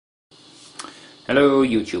Hello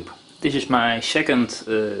YouTube. This is my second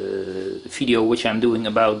video which I'm doing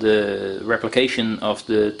about the replication of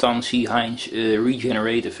the Thane Heins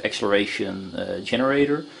regenerative acceleration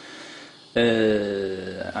generator.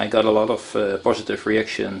 I got a lot of positive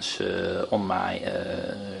reactions on my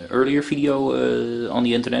earlier video on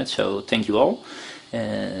the internet, so thank you all.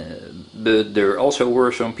 But there also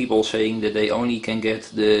were some people saying that they only can get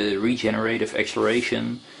the regenerative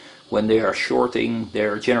acceleration when they are shorting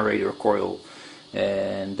their generator coil,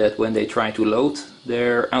 and that when they try to load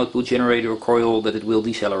their output generator coil that it will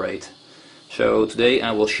decelerate. So today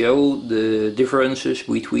I will show the differences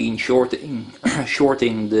between shorting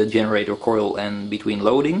the generator coil and between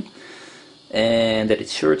loading, and that it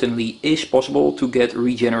certainly is possible to get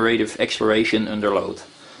regenerative acceleration under load.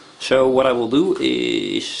 So what I will do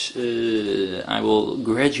is I will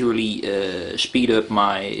gradually speed up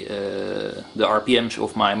the RPMs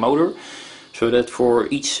of my motor, so that for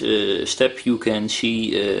each step you can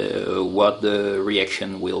see what the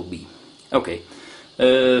reaction will be. Okay,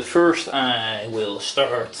 first I will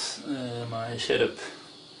start my setup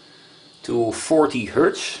to 40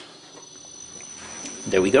 Hertz.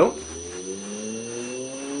 There we go.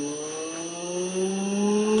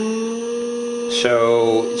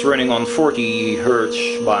 So it's running on 40 Hertz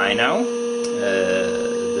by now.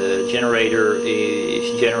 The generator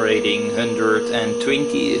is generating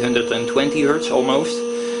 120 Hertz almost.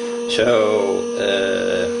 So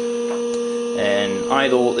and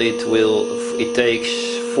idle it takes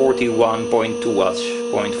 41.2 watts,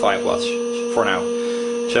 0.5 watts for now.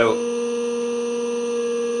 So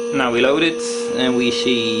now we load it and we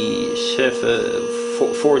see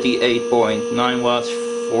 48.9 watts,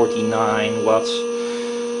 49 watts.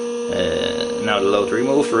 Now the load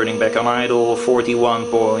removed, running back on idle,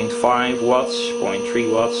 41.5 watts, 0.3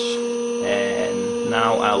 watts, and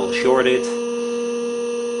now I will short it,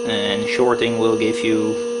 and shorting will give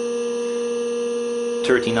you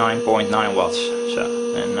 39.9 watts. So,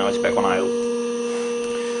 and now it's back on idle.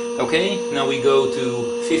 Okay, now we go to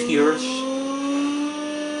 50 Hertz.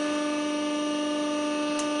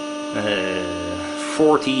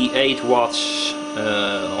 48 watts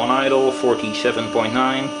on idle,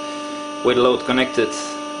 47.9. With load connected,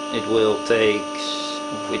 it will take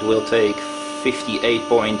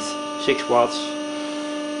 58.6 watts.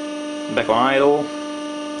 Back on idle,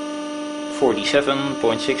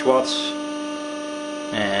 47.6 watts,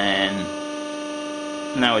 and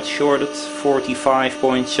now it's shorted,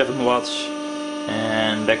 45.7 watts,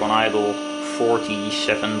 and back on idle,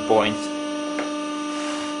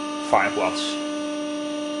 47.5 watts.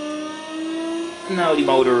 Now the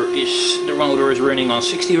motor is running on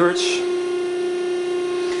 60 Hertz,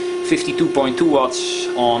 52.2 watts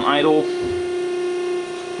on idle.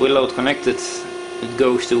 With load connected, it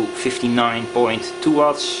goes to 59.2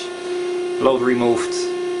 watts. Load removed,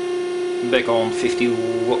 back on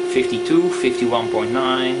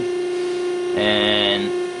 51.9,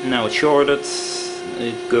 and now it's shorted.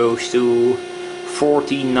 It goes to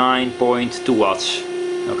 49.2 watts.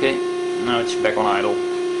 Okay, now it's back on idle.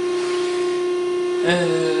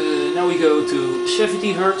 Now we go to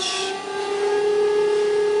 70 Hertz,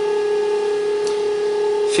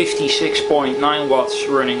 56.9 watts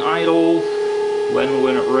running idle. When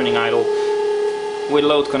we're running idle, with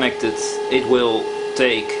load connected, it will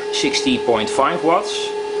take 60.5 watts.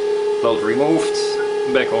 Load removed,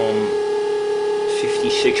 back on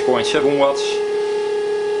 56.7 watts.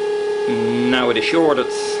 Now it is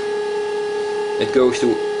shorted. It goes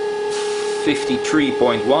to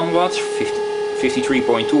 53.1 watts.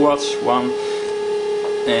 53.2 watts,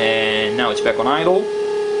 and now it's back on idle.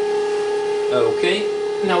 Okay,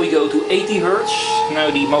 now we go to 80 Hertz. Now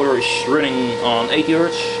the motor is running on 80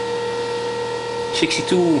 Hertz.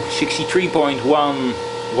 63.1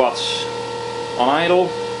 watts on idle.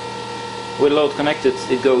 With load connected,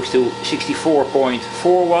 it goes to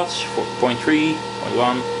 64.4 watts, 0.3,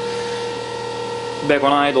 0.1. Back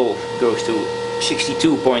on idle, goes to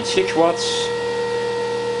 62.6 watts.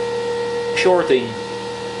 Shorting,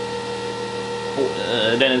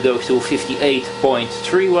 then it goes to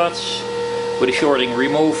 58.3 watts. With the shorting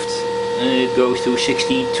removed, it goes to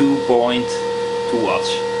 62.2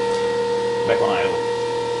 watts. Back on idle.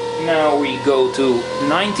 Now we go to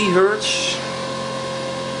 90 Hertz.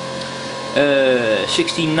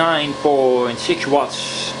 69.6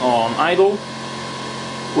 watts on idle.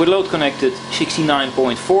 With load connected,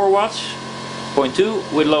 69.4 watts, 0.2.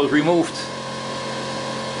 With load removed,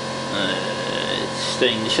 it's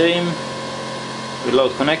staying the same. With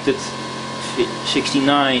load connected,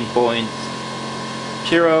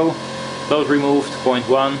 69.0. Load removed,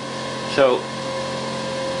 0.1. So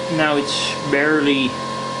now it's barely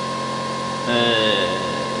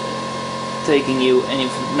taking you, and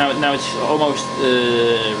now it's almost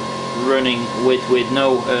running with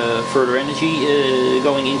no further energy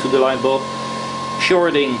going into the light bulb.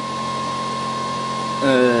 Shorting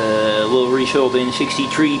will result in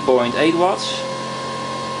 63.8 watts.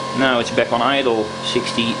 Now it's back on idle,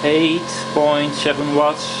 68.7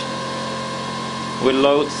 watts. With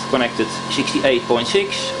load connected,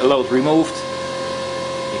 68.6, load removed,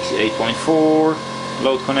 68.4,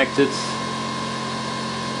 load connected,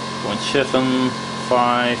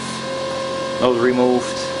 0.75, load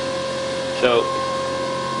removed. So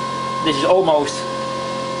this is almost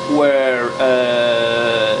where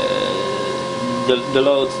the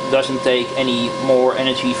load doesn't take any more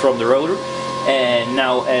energy from the rotor. And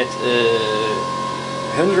now at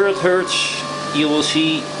 100 Hertz you will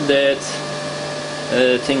see that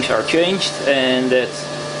things are changed, and that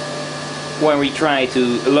when we try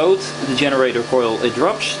to load the generator coil, it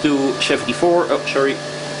drops to 74,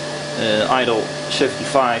 idle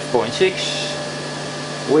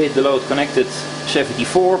 75.6, with the load connected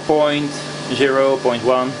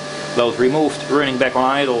 74.0.1, load removed, running back on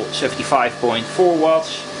idle 75.4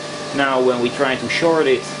 watts. Now when we try to short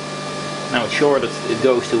it, now it's shorted, it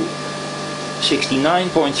goes to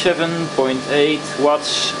 69.7.8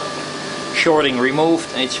 watts, shorting removed,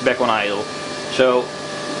 and it's back on idle. So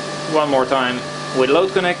one more time, with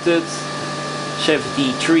load connected,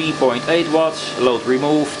 73.8 watts, load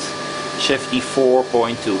removed,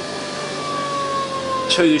 74.2.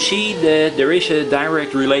 So you see that there is a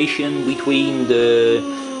direct relation between the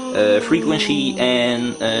frequency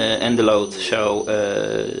and the load. So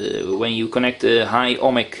when you connect a high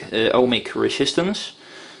ohmic resistance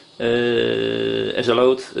as a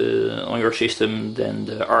load on your system, then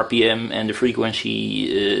the RPM and the frequency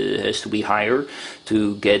has to be higher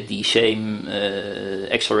to get the same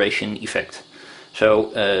acceleration effect.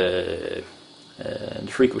 So the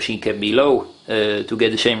frequency can be low to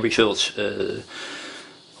get the same results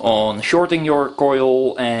on shorting your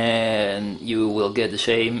coil, and you will get the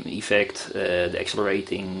same effect, the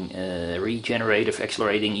accelerating, regenerative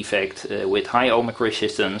accelerating effect with high ohmic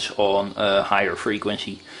resistance on a higher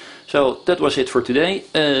frequency. So that was it for today.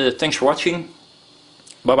 Thanks for watching.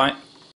 Bye bye.